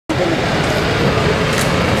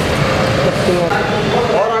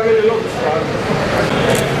और आगे ले लो।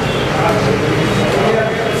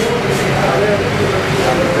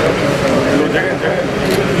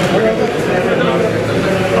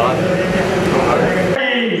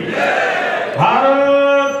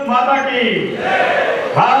 भारत माता की,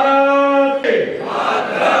 भारत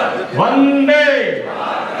वंदे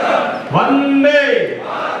वंदे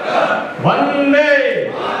वंदे।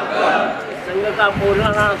 संघ का पूर्ण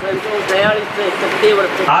संतोष 42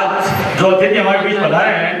 वर्ष। आज जो अतिथि हमारे बीच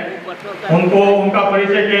पधारे हैं उनको उनका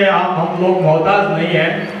परिचय के हम लोग मोहताज नहीं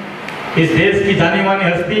हैं। इस देश की जानी मानी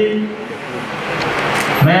हस्ती,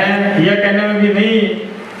 मैं यह कहने में भी नहीं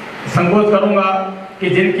संकोच करूंगा कि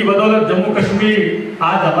जिनकी बदौलत जम्मू कश्मीर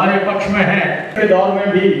आज हमारे पक्ष में है। के दौर में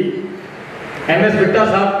भी MS बिट्टा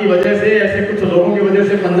साहब की वजह से, ऐसे कुछ लोगों की वजह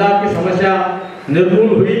से पंजाब की समस्या निर्मूल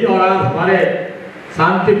हुई और आज हमारे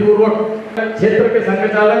शांतिपूर्वक क्षेत्र के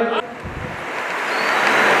संचालक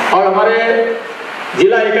और हमारे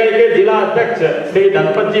जिला इकाई के जिला अध्यक्ष श्री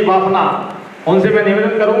धनपत जी बाफना, उनसे मैं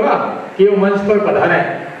निवेदन करूंगा कि वो मंच पर पधारें।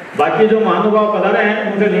 बाकी जो महानुभाव पधारे हैं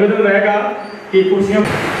उनसे निवेदन रहेगा कि कुर्सियों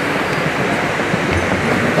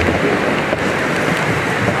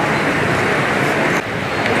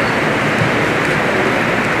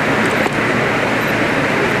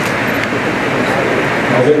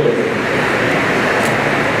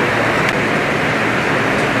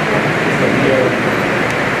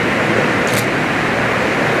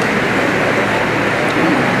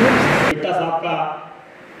बिट्टा साहब का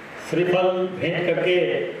श्रीफल भेंट करके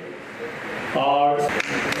और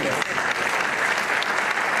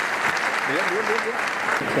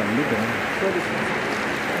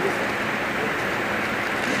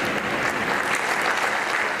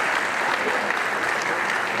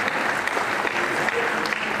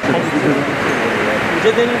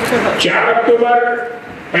चार अक्टूबर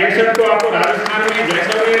 65 को आपको राजस्थान में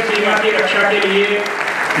जैसलमेर सीमा की रक्षा के लिए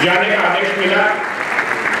जाने का आदेश मिला,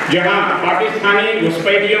 जहां पाकिस्तानी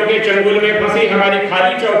घुसपैठियों के चंगुल में फंसी हमारी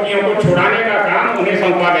खाली चौकियों को छुड़ाने का काम उन्हें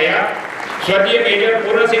सौंपा गया। स्वर्गीय मेजर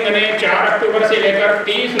पूर्ण सिंह ने 4 अक्टूबर से लेकर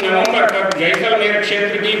 30 नवंबर तक जैसलमेर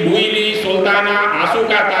क्षेत्र की बुईली, सुल्ताना, आंसू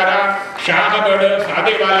का तारा, शाहगढ़,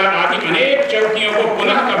 सादेवाला आदि अनेक चौकियों को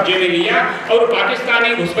पुनः कब्जे में लिया और पाकिस्तानी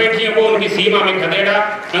घुसपैठियों को उनकी सीमा में खदेड़ा।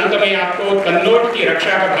 अंत में आपको कन्नौज की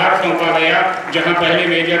रक्षा का भार सौंपा गया, जहां पहले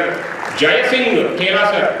मेजर जय सिंह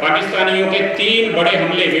थेलासर पाकिस्तानियों के 3 बड़े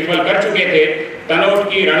हमले विफल कर चुके थे। तनौट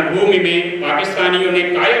की रणभूमि में पाकिस्तानियों ने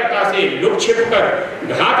कायरता से लुक छिप कर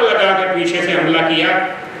घात लगाकर पीछे से हमला किया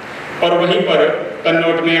और वहीं पर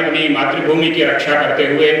तन्नौट में अपनी मातृभूमि की रक्षा करते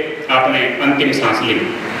हुए आपने अंतिम सांस ली।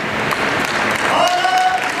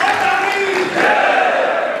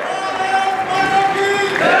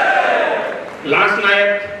 लांस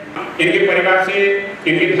नायक, इनके परिवार से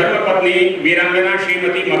इनकी धर्मपत्नी वीरांगना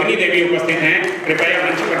श्रीमती मगनी देवी उपस्थित हैं, कृपया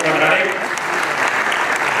मंच पर पधारें।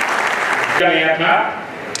 गया था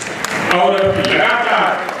और लगातार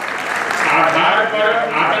आधार पर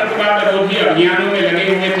आतंकवाद रोधी अभियानों में लगे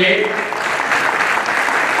हुए थे।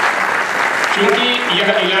 क्योंकि यह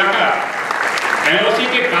इलाका LOC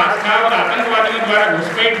के पास था और आतंकवादियों द्वारा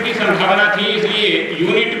घुसपैठ की संभावना थी, इसलिए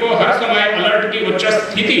यूनिट को हर समय अलर्ट की उच्च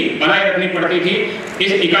स्थिति बनाए रखनी पड़ती थी।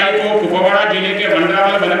 इस इकाई को कुपवाड़ा जिले के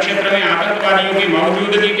वंडरावल वन क्षेत्र में आतंकवादियों की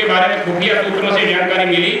मौजूदगी के बारे में खुफिया सूत्रों से जानकारी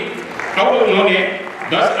मिली और उन्होंने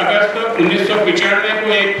 10 अगस्त 1995 को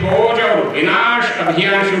एक खोज और विनाश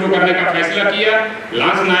अभियान शुरू करने का फैसला किया।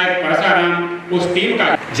 लांस नायक परसाराम उस टीम का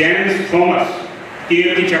जेम्स थॉमस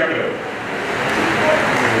कीर्ति चक्र,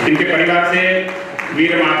 इनके परिवार से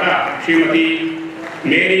वीर माता श्रीमती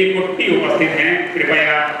मेरी कुट्टी उपस्थित हैं,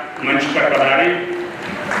 कृपया मंच पर पधारें।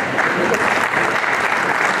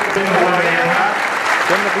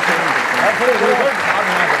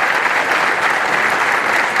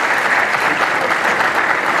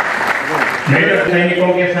 मेजर सैनिकों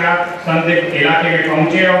के साथ संदिग्ध इलाके में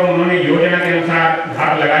पहुंचे और उन्होंने योजना के अनुसार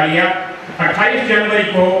घात लगा लिया। 28 जनवरी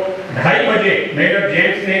को 2:30 बजे मेजर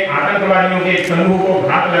जेम्स ने आतंकवादियों के एक समूह को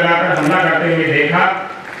घात लगाकर हमला करते हुए देखा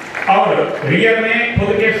और रियर में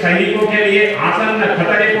खुद के सैनिकों के लिए आसन्न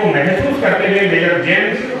खतरे को महसूस करते हुए मेजर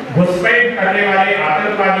जेम्स घुसपैठ करने वाले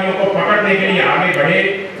आतंकवादियों को पकड़ने के लिए आगे बढ़े,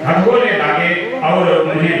 हथगोले दागे और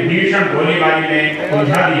उन्हें भीषण गोलीबारी में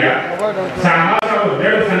उलझा दिया। साहस और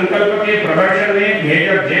दृढ़ संकल्प के प्रदर्शन में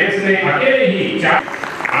मेजर जेम्स ने अकेले ही 4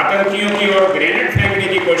 आतंकियों की ओर ग्रेनेड फेंकने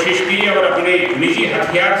की कोशिश की और अपने निजी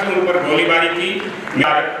हथियार से उन पर गोलीबारी की।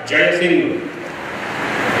 जय सिंह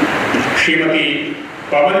श्रीमती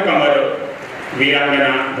पवन कंवर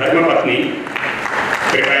वीरांगना धर्मपत्नी,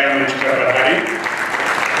 कृपया मंच पर पधारें।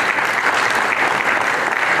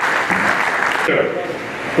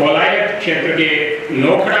 कोलायत क्षेत्र के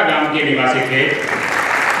नोखड़ा गांव के निवासी थे।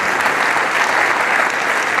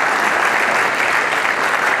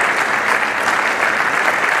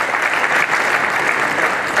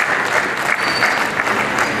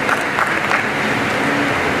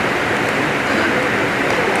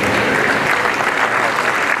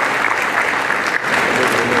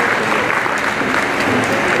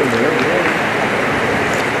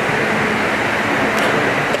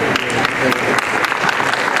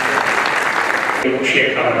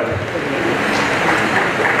 शेखावत,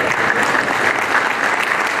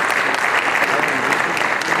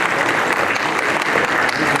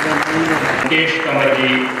 मुकेश कंवर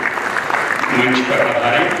जी मंच पर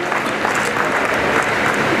पधारें।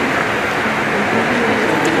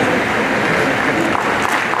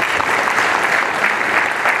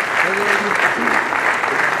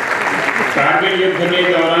 कारगिल युद्ध के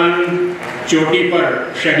दौरान चोटी पर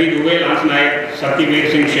शहीद हुए लांस नायक सत्यवीर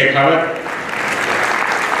सिंह शेखावत,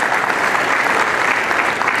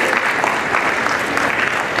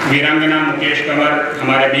 वीरांगना मुकेश कंवर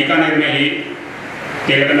हमारे बीकानेर में ही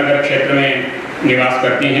तिलक नगर क्षेत्र में निवास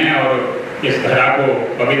करती हैं और इस धरा को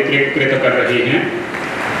पवित्रीकृत कर रही हैं।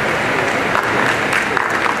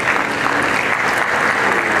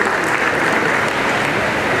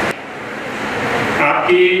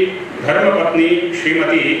 आपकी धर्मपत्नी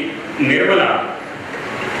श्रीमती निर्मला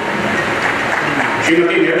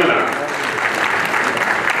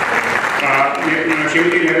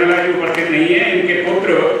जी उपस्थित नहीं है। इनके पुत्र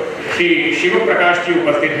श्री शिव प्रकाश जी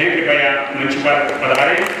उपस्थित हैं, कृपया मंच पर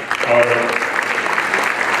पधारें और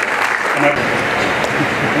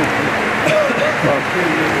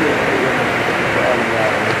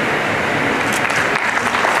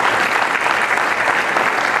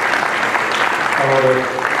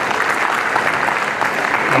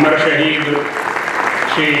अमर शहीद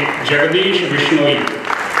श्री जगदीश बिश्नोई,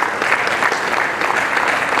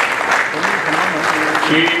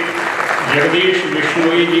 श्री जगदीश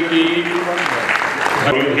बिश्नोई जी की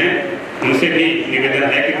हैं, उनसे भी निवेदन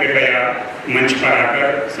है कि कृपया मंच पर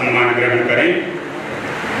आकर सम्मान ग्रहण करें।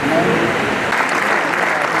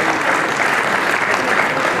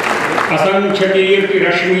 असंख्य कीर्ति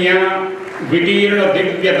रश्मियां विकीर्ण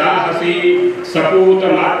दिव्य दाहसी, सपूत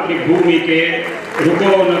मातृभूमि के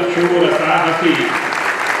रुको न शूर साहसी,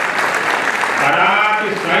 अरात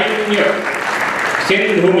सैन्य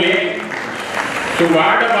सिंधु में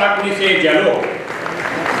सुवाड़ बातनी से जलो,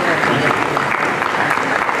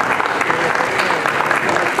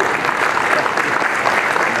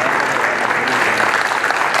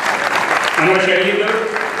 अमर शहीद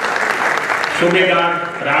सूबेदार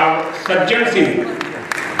राव सज्जन सिंह,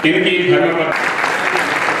 इनकी धर्मपत्नी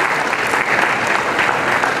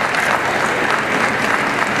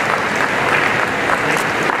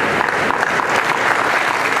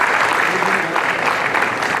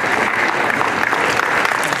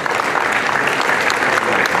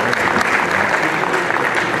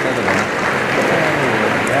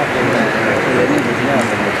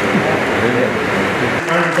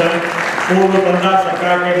पूर्व पंजाब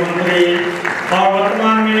सरकार के मंत्री और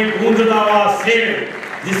वर्तमान में गूंजदावा शेर,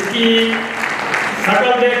 जिसकी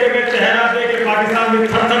शकल देख के चेहरा देख के पाकिस्तान में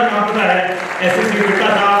थर-थर कांपता है, ऐसे श्री गुप्ता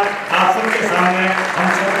साहब आप सबके सामने हम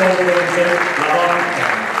सबको से लाभान्वित हैं।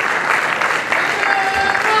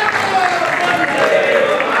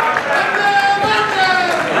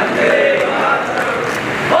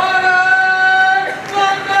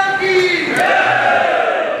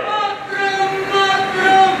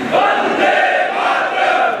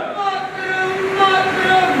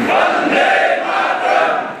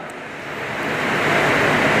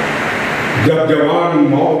 जब जवान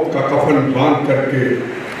मौत का कफन बांध करके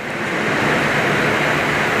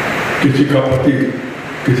किसी का पति,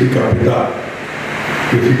 किसी का पिता,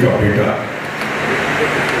 किसी का बेटा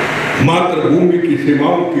मातृभूमि की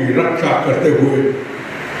सीमाओं की रक्षा करते हुए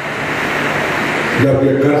जब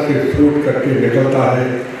ये घर से छूट करके निकलता है,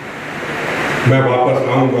 मैं वापस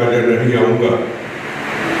आऊंगा या नहीं आऊंगा,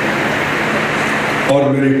 और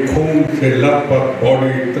मेरी खून से लथपथ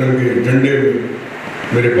बॉडी तिरंगे झंडे में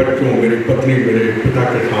मेरे बच्चों, मेरी पत्नी, मेरे पिता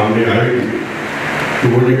के सामने आएगी, तो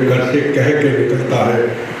मुझे घर से कह के निकलता है,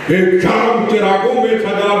 एक शाम चिरागों में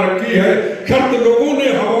सजा रखी है, शर्त लोगों ने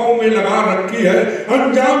हवाओं में लगा रखी है,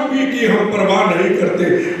 अंजाम भी की हम परवाह नहीं करते,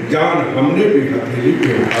 जान हमने भी हथेली पे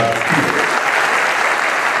उठा रखी है।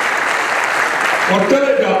 और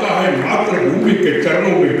चले जाता है मातृभूमि के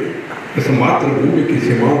चरणों में, इस मातृभूमि की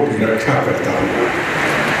सीमाओं की रक्षा करता हूँ।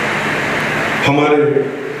 हमारे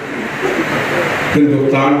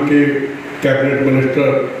हिंदुस्तान के कैबिनेट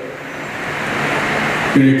मिनिस्टर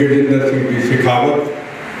श्री गजेंद्र सिंह जी शेखावत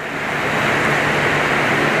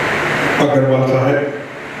अग्रवाल साहब,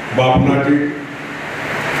 बापना जी,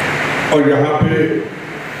 और यहाँ पे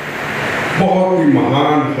बहुत ही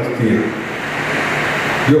महान हस्तियां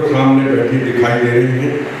जो सामने बैठी दिखाई दे रही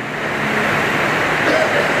हैं।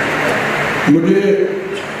 मुझे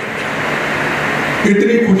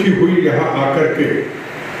इतनी खुशी हुई यहाँ आकर के,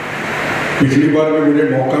 पिछली बार में मुझे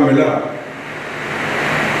मौका मिला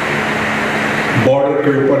बॉर्डर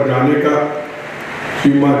के ऊपर जाने का,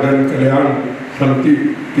 सीमा जन कल्याण समिति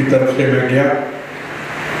की तरफ से मैं गया।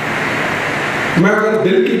 मैं अगर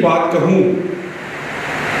दिल की बात कहूं,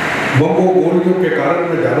 बमों गोलियों के कारण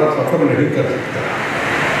मैं ज्यादा सफर नहीं कर सकता।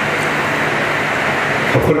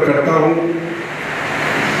 सफर करता हूं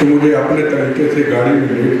तो मुझे अपने तरीके से गाड़ी में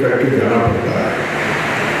लेट करके जाना पड़ता है।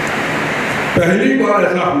 पहली बार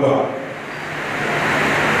ऐसा हुआ,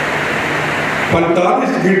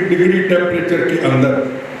 45 डिग्री टेम्परेचर के अंदर,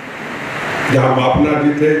 जहां बापना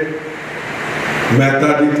जी थे, मेहता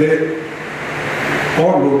जी थे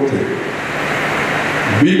और लोग थे,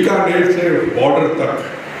 बीकानेर से बॉर्डर तक,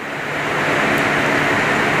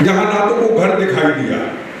 जहां ना तो वो घर दिखाई दिया,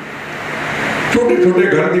 छोटे छोटे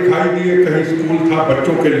घर दिखाई दिए, कहीं स्कूल था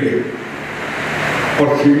बच्चों के लिए,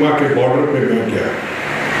 और सीमा के बॉर्डर पे मैं गया।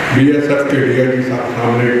 बीएसएफ के डीआईजी साहब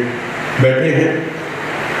सामने बैठे हैं,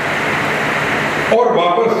 और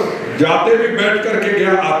वापस जाते भी बैठ करके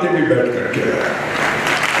गया, आते भी बैठ करके आया,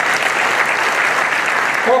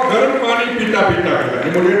 और गर्म पानी पीता पीता गया।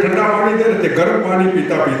 मुझे ठंडा पानी दे रहे थे, गर्म पानी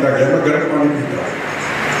पीता पीता गया, मैं गर्म पानी पीता,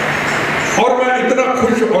 और मैं इतना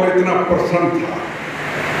खुश और इतना प्रसन्न था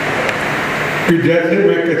कि जैसे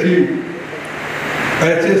मैं किसी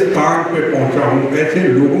ऐसे स्थान पे पहुंचा हूं, ऐसे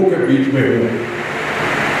लोगों के बीच में हूं।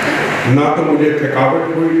 ना तो मुझे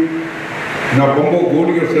थकावट हुई, ना बमों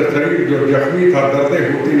गोलियों से शरीर जो जख्मी था दर्दें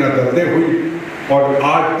होती ना दर्दें हुई, और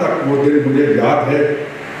आज तक वो दिन मुझे याद है।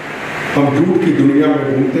 हम झूठ की दुनिया में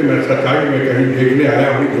घूमते, मैं सच्चाई में कहीं देखने आया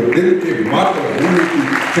हूँ जो दिल के मातृभूमि की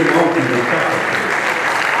सीमाओं की रक्षा करते हैं।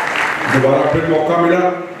 दोबारा फिर मौका मिला,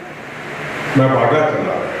 मैं भागा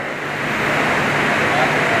चला।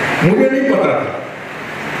 मुझे नहीं पता था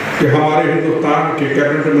कि हमारे हिंदुस्तान के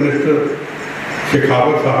कैबिनेट मिनिस्टर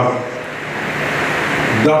शेखावत साहब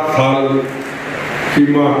 10 साल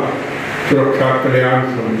सीमा सुरक्षा कल्याण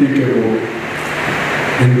समिति के वो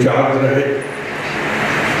इंचार्ज रहे।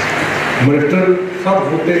 मिनिस्टर सब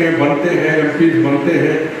होते हैं, बनते हैं, एमपीज बनते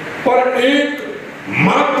हैं, पर एक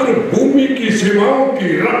मातृभूमि की सीमाओं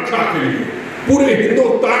की रक्षा के लिए पूरे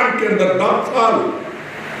हिंदुस्तान के अंदर 10 साल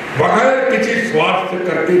बगैर किसी स्वार्थ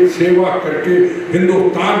करके सेवा करके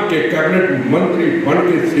हिंदुस्तान के कैबिनेट मंत्री बन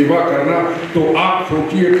के सेवा करना, तो आप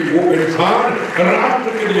सोचिए कि वो इंसान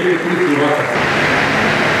राष्ट्र के लिए कितनी सेवा करता है।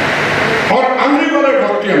 और आने वाले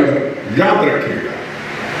वक्त के अंदर याद रखिएगा,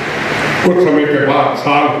 कुछ समय के बाद,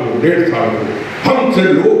 साल हो, 1.5 साल हो, हमसे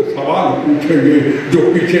लोग सवाल पूछेंगे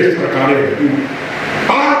जो पीछे सरकारें रही,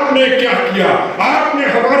 आपने क्या किया? आपने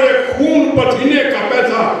हमारे खून पसीने का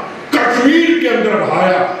पैसा कश्मीर के अंदर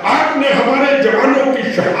बहाया, आपने हमारे जवानों की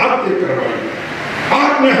शहादतें करवाई,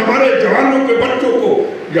 आपने हमारे जवानों के बच्चों को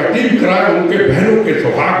यतीम कराया, उनके बहनों के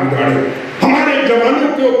सुहाग उजाड़े, हमारे जवानों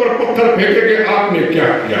के ऊपर पत्थर फेंके गए, आपने क्या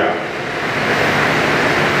किया?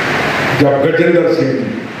 जब गजेंद्र सिंह जी,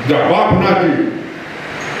 जब बापना जी,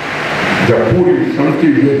 जब पूरी समिति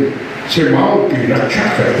में सीमाओं की रक्षा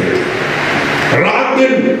करते थे, रात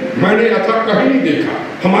दिन मैंने ऐसा कहीं नहीं देखा।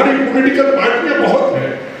 हमारी पॉलिटिकल पार्टियां बहुत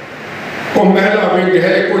हैं, कोई महिला विंग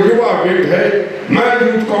है, कोई युवा विंग है, मैं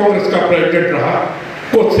यूथ कांग्रेस का प्रेसिडेंट रहा,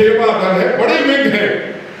 कोई सेवा दल है, बड़े विंग हैं,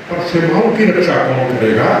 पर सीमाओं की रक्षा कौन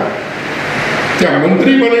करेगा? क्या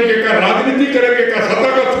मंत्री बनेंगे? क्या राजनीति करेंगे? क्या सत्ता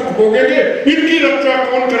का सुख भोगेंगे? इनकी रक्षा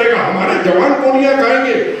कौन करेगा? हमारे जवान गोलियां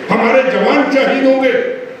खाएंगे, हमारे जवान शहीद होंगे।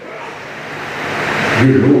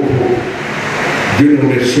 ये लोग हो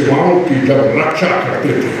जिन्होंने सीमाओं की जब रक्षा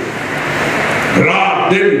करते थे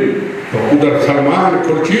रात दिन, तो उधर सलमान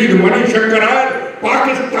खुर्शीद, मणिशंकर आयल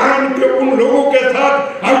पाकिस्तान के उन लोगों के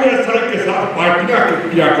साथ, आईएसआई के साथ पार्टियां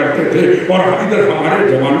किया करते थे, और इधर हमारे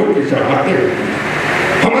जवानों की शहादतें होती थी,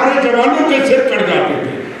 हमारे जवानों के सिर कट जाते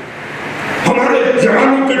थे, हमारे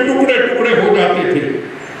जवानों के टुकड़े टुकड़े हो जाते थे,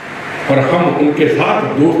 और हम उनके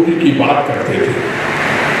साथ दोस्ती की बात करते थे।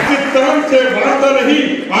 पाकिस्तान से वार्ता नहीं,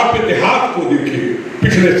 आप इतिहास को देखिए,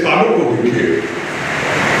 पिछले सालों को देखिए,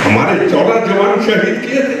 हमारे 14 जवान शहीद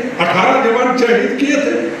किए थे, 18 जवान शहीद किए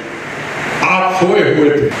थे। आप सोए हुए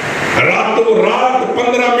थे, रातों रात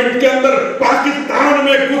 15 मिनट के अंदर पाकिस्तान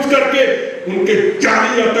में घुस करके उनके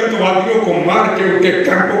 40 आतंकवादियों को मार के, उनके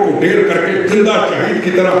कैंपों को ढेर करके जिंदा शहीद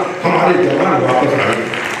की तरह हमारे जवान वापस आए।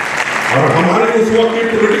 और हमारी उस वक्त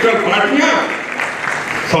की पॉलिटिकल पार्टियां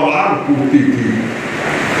सवाल पूछती थी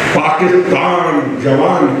पाकिस्तान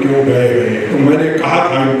जवान क्यों गए हैं? तो मैंने कहा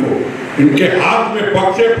था इनको, इनके हाथ में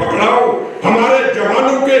बक्से पकड़ाओ, हमारे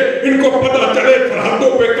जवानों के, इनको पता चले सरहदों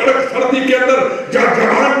पे कड़क सर्दी के अंदर जब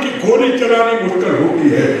जवान की गोली चलानी मुश्किल होती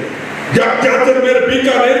है, जब जैसलमेर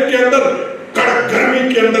बीकानेर के अंदर कड़क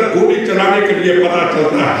गर्मी के अंदर गोली चलाने के लिए पता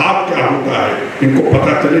चलता है हाथ क्या होता है, इनको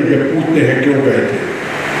पता चले, ये पूछते हैं क्यों गए थे।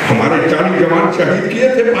 हमारे 40 जवान शहीद किए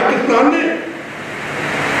थे पाकिस्तान ने,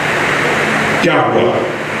 क्या हुआ?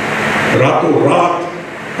 रातों रात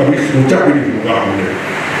कभी सोचा भी नहीं होगा हमने।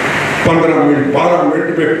 15 मिनट 12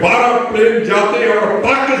 मिनट में 12 प्लेन जाते और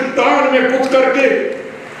पाकिस्तान में कुछ करके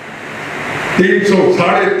 300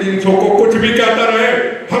 350 को कुछ भी कहता रहे,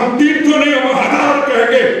 हम 300 नहीं, हम 1000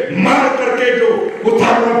 कहेंगे, मार करके जो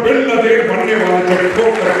उसामा बिन लादेन बनने वाले थे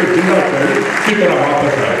ठोक करके जिंदा शहीद की तरह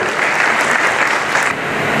वापस आए।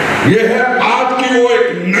 यह है आज की वो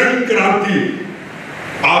एक नई क्रांति।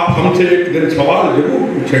 आप हमसे एक दिन सवाल जरूर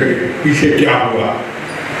पूछेंगे, पीछे क्या हुआ,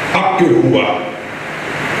 अब क्यों हुआ?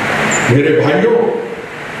 मेरे भाइयों,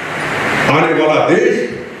 आने वाला देश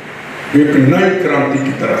एक नई क्रांति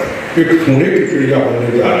की तरफ, एक सोने की चिड़िया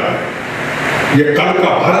बनने जा रहा है। ये कल का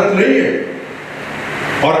भारत नहीं है।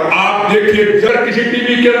 और आप देखिए, जब किसी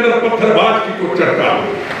टीवी के अंदर पत्थरबाज की कोई चर्चा हो,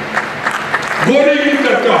 गोली की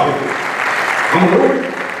चर्चा हो, हम लोग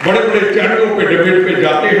बड़े बड़े चैनलों पे डिबेट पे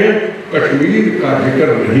जाते हैं, कश्मीर का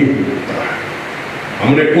जिक्र नहीं होता है।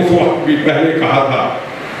 हमने उस वक्त भी पहले कहा था,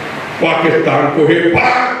 पाकिस्तान को, हे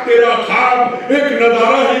पाक तेरा ख्वाब एक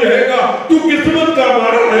नजारा ही रहेगा, तू किस